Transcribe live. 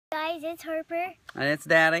Guys, it's Harper. And it's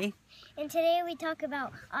Daddy. And today we talk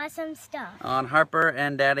about awesome stuff. On Harper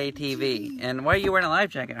and Daddy TV. And why are you wearing a life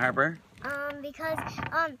jacket, Harper? Because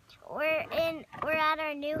we're at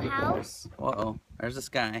our new house. Uh-oh, there's the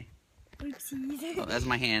sky. Oopsies. Oh, that's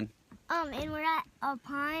my hand. And we're at a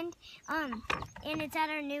pond. And it's at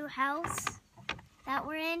our new house that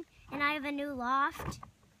we're in. And I have a new loft.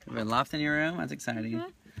 You have a loft in your room? That's exciting.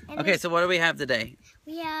 Mm-hmm. Okay, so what do we have today?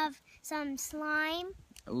 We have some slime.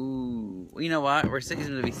 Ooh, you know what? We're seeing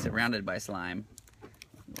to be surrounded by slime.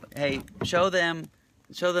 Hey, show them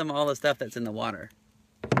all the stuff that's in the water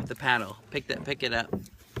with the paddle. Pick it up.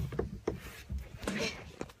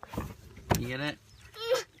 You get it?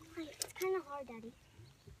 It's kind of hard, Daddy.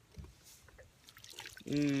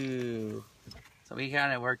 Ooh. So we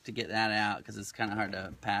gotta work to get that out because it's kind of hard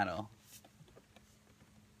to paddle.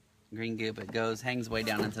 Green goop, it hangs way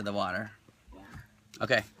down into the water. Yeah.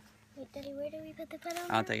 Okay. Wait, Daddy, where do we put the paddle?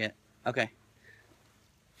 I'll take it. Okay.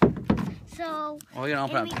 So, well, we're gonna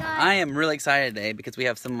open up. I am really excited today because we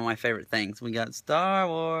have some of my favorite things. We got Star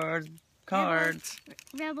Wars cards.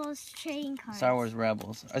 Rebels trading cards. Star Wars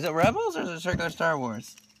Rebels. Is it Rebels or is it regular Star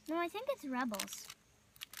Wars? No, I think it's Rebels.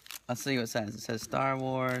 Let's see what it says. It says Star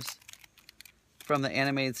Wars from the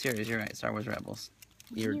animated series. You're right. Star Wars Rebels.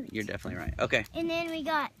 You're definitely right. Okay. And then we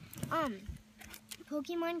got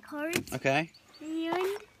Pokemon cards. Okay. And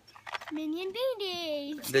Minion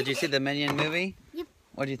Band-Aids. Did you see the Minion movie? Yep.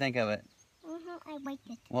 What did you think of it? I liked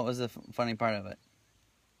it. What was the funny part of it?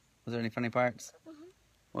 Was there any funny parts?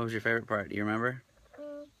 What was your favorite part? Do you remember?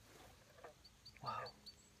 Wow.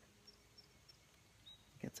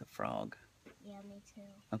 It's a frog. Yeah, me too.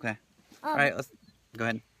 Okay. All right, let's go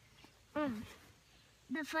ahead.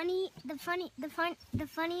 The funny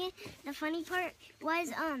part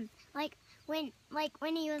was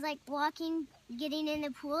when he was walking, getting in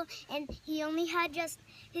the pool, and he only had just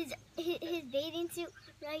his bathing suit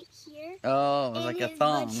right here. Oh, it was like a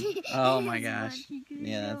thumb. Oh my his gosh. butt.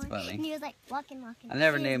 Yeah, that's funny. And he was walking. I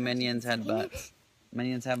never knew Minions had butts.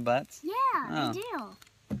 Minions have butts? Yeah, they do.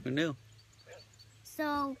 Who knew?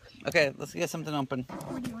 So. Okay, let's get something open.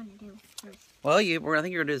 What do you want to do first? Well, I think you were gonna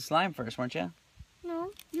do the slime first, weren't you?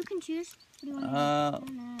 No, you can choose. What do you want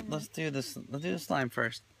to do? Let's do this. Let's do the slime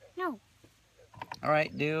first. No. All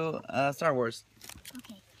right, do Star Wars.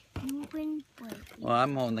 Okay. Open. Well,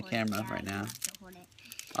 I'm holding the camera right now.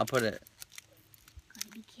 I'll put it. Gotta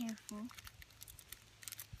be careful.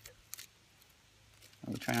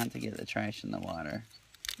 I'll try not to get the trash in the water.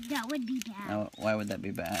 That would be bad. Oh, why would that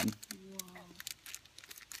be bad? Whoa.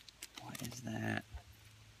 What is that?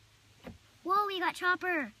 Whoa, we got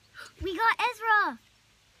Chopper. We got Ezra.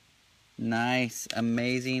 Nice,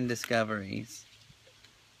 amazing discoveries.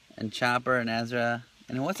 And Chopper and Ezra.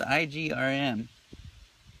 And what's IGRM?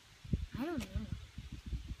 I don't know.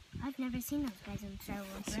 I've never seen those guys in Star Wars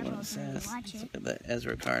Let's see what it says. Watch Let's it. look at the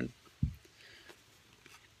Ezra card.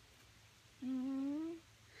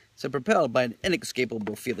 So propelled by an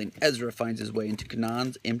inescapable feeling, Ezra finds his way into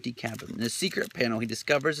Kanan's empty cabin. In a secret panel, he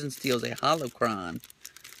discovers and steals a holocron.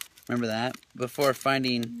 Remember that? Before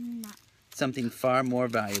finding something far more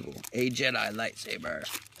valuable, a Jedi lightsaber.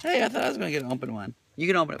 Hey, I thought I was going to get an open one. You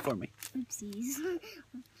can open it for me. Oopsies.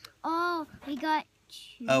 Oh, we got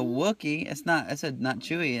Chewie. A Wookiee. It's not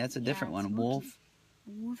Chewie. That's a different one. Wolf.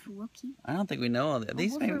 Wolf Wookiee. I don't think we know all that.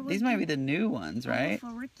 These might be the new ones, right?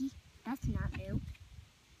 Wolf Wookiee. That's not new.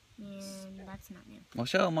 And that's not new. Well,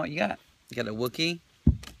 show them what you got. You got a Wookiee.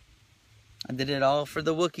 I did it all for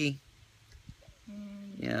the Wookiee.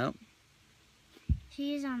 Yep.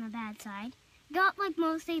 She's on the bad side. Got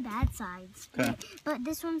mostly bad sides. Okay. But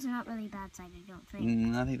this one's not really bad side, I don't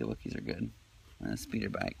think. I think the Wookiees are good. And a speeder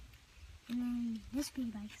bike. And then this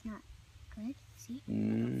speeder bike's not good. See?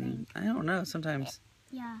 I don't know. Sometimes.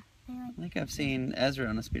 Yeah. I think I've seen Ezra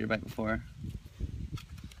on a speeder bike before.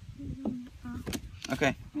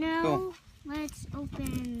 Okay. No. Cool. Let's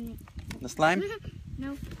open the slime.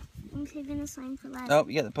 No. I'm saving the slime for last. Oh,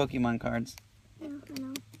 you got the Pokemon cards. I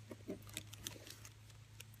know.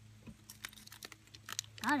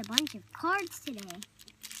 Got a bunch of cards today.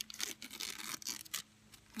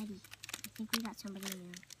 Eddie, I think we got somebody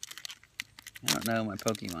new. I don't know my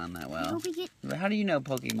Pokemon that well. We get... But how do you know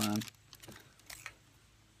Pokemon?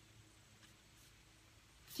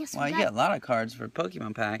 Yes, well, you got a lot of cards for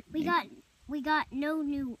Pokemon pack. We got no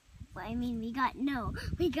new. I mean, we got new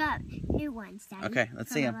ones, Daddy. Okay,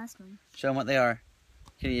 let's see them. Last one. Show them what they are.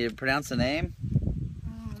 Can you pronounce the name?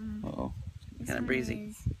 Uh-oh. Kind of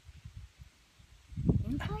breezy.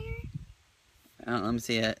 Empire? Let me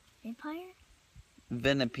see it. Empire?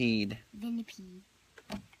 Venipede. Venipede.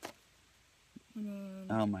 And then...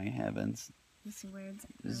 Oh my heavens. these words.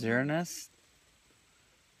 Zernus?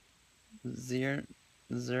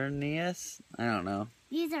 Zernius? I don't know.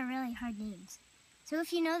 These are really hard names. So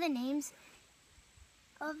if you know the names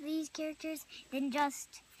of these characters, then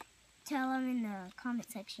just tell them in the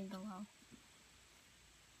comment section below.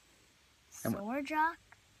 Sorlock?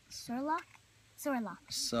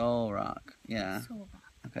 Solrock. Yeah. Solrock.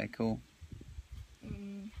 Okay, cool.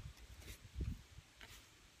 And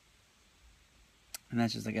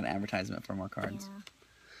that's just like an advertisement for more cards. yeah.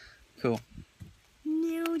 Cool.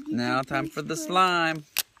 No, Now time for the slime.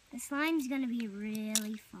 The slime's gonna be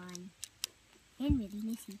really fun. And really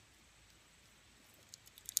messy.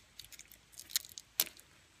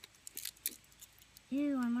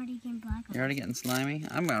 Ew, I'm already getting black on You're already getting slimy?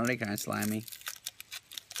 I'm already kind of slimy.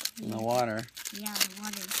 In the water. Yeah, the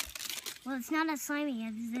water. Well, it's not as slimy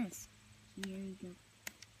as this. Here you go.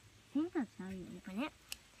 I think that's how you open it.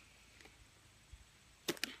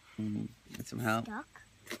 Get some help. Stuck.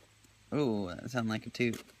 Ooh, that sounds like a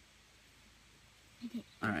toot. Okay.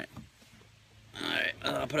 Alright. Alright,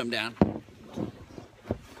 I'll put him down.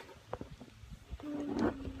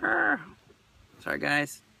 Sorry,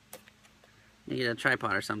 guys. You get a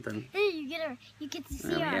tripod or something. Hey, you get to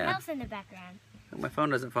see our house in the background. My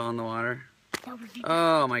phone doesn't fall in the water. That would be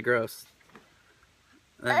Oh, my gross.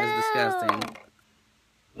 That is disgusting.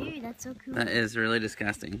 Ew, that's so cool. That is really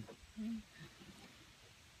disgusting.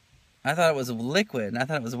 I thought it was liquid. I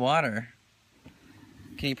thought it was water.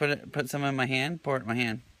 Can you put some in my hand? Pour it in my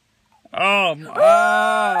hand. Oh,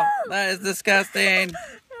 that is disgusting.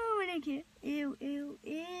 Oh, I can't. Ew, ew,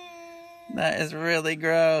 ew. That is really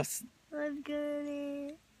gross. I'm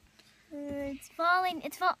gonna. It's falling.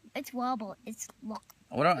 It's wobble. It's.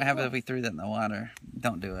 What don't happen if we threw that in the water?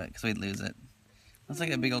 Don't do it, because we'd lose it. Looks like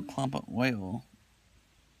a big old clump of oil.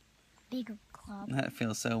 Big clump. That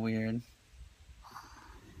feels so weird.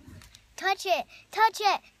 Touch it! Touch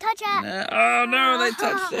it! Touch it! No, oh no, they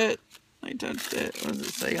touched it. They touched it. What does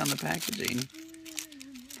it say on the packaging?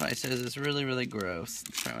 Probably says it's really, really gross.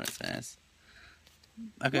 That's probably what it says.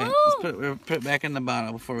 Okay, let's put it back in the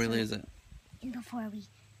bottle before we lose it. And before we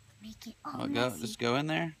make it all Just go in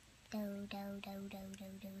there. Do, do, do, do, do,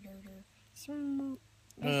 do, do, do. Smooth.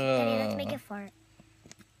 Let's make it fart.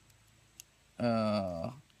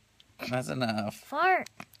 Oh, that's enough. Fart.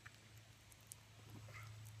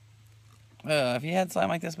 Have you had slime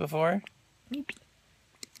like this before? Yeah.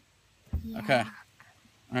 Okay.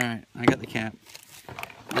 Alright, I got the cap.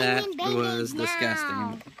 That was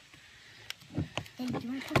disgusting. Then do you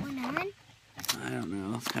want to put one on? I don't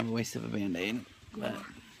know. It's kind of a waste of a Band-Aid. But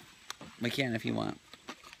we can if you want.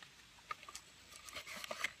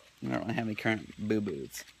 We don't really have any current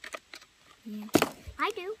boo-boos. Yeah. I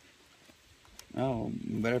do. Oh,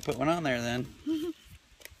 you better put one on there then.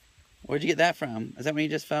 Where'd you get that from? Is that when you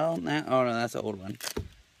just fell? Nah? Oh no, that's the old one.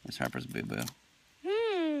 That's Harper's boo-boo.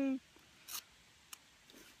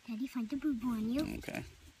 Daddy, find the boo-boo on you. Okay.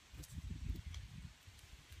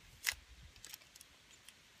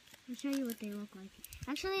 I'll show you what they look like.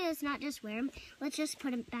 Actually, let's not just wear them. Let's just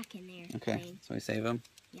put them back in there. Okay, so we save them?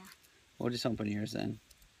 Yeah. We'll just open yours then.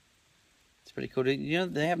 It's pretty cool. You know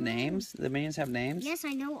they have names? The minions have names? Yes,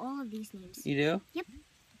 I know all of these names. You do? Yep.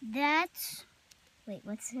 That's... Wait,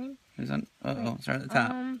 what's his name? Who's on? Uh-oh, start at the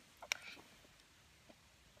top.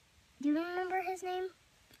 Do you remember his name?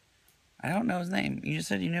 I don't know his name. You just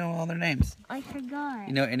said you knew all their names. I forgot.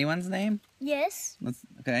 You know anyone's name? Yes.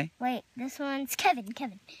 Okay. Wait, this one's Kevin.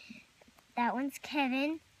 That one's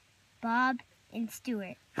Kevin, Bob, and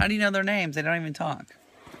Stuart. How do you know their names? They don't even talk.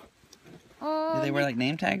 Do they wear like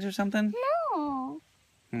name tags or something? No.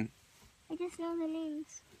 I just know the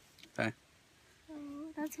names. Okay.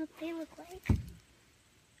 Oh, that's what they look like.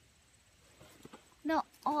 No,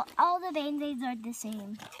 all the Band-Aids are the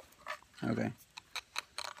same. Okay.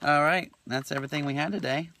 All right. That's everything we had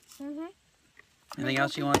today. Anything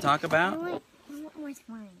else you want to talk about? Where's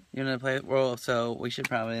mine? You want to play? Well, so we should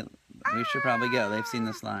probably go. They've seen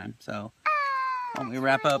the slime. So why don't we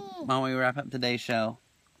wrap up today's show?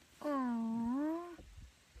 Aww.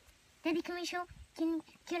 Daddy, can we show?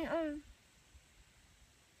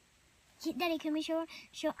 Daddy, can we show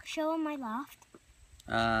them my loft?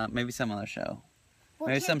 Maybe some other show. Well,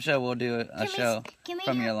 Maybe some show we'll do a show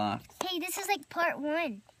from your loft. Hey, this is like part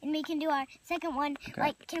 1, and we can do our second one. Okay.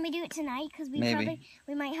 Like, can we do it tonight? Because we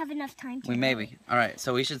might have enough time to. Maybe. All right,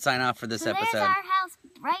 so we should sign off for this episode. There's our house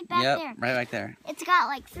right back there. Yep, right back there. It's got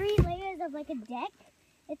like 3 layers of like a deck.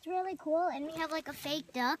 It's really cool, and we have like a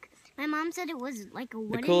fake duck. My mom said it was like a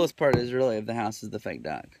wooden. The coolest part is really of the house is the fake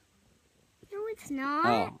duck. No, it's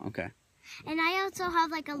not. Oh, okay. And I also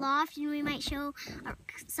have like a loft, and we might show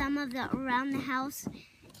some of the around the house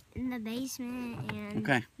in the basement and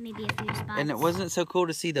Okay. maybe a few spots. And it wasn't so cool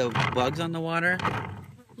to see the bugs on the water?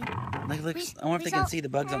 Yeah. Like, look, I wonder if they can see the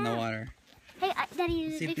bugs on the water. Hey, Daddy,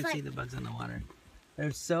 Let's see if you can see the bugs on the water.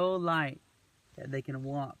 They're so light that they can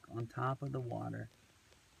walk on top of the water.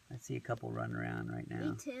 I see a couple running around right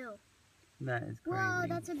now. Me too. That is crazy. Whoa,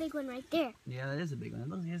 that's a big one right there. Yeah, that is a big one. It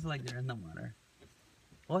looks just like they're in the water.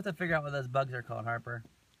 We'll have to figure out what those bugs are called, Harper.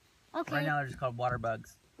 Okay. Right now they're just called water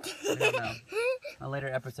bugs. I don't know. A later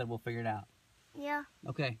episode we'll figure it out. Yeah.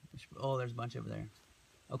 Okay. Oh, there's a bunch over there.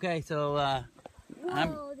 Okay, so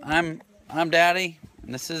Whoa, I'm Daddy,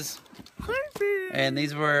 and this is Harper. and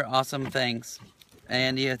these were awesome things.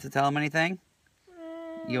 And you have to tell them anything?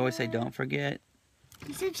 You always say don't forget.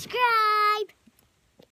 Subscribe.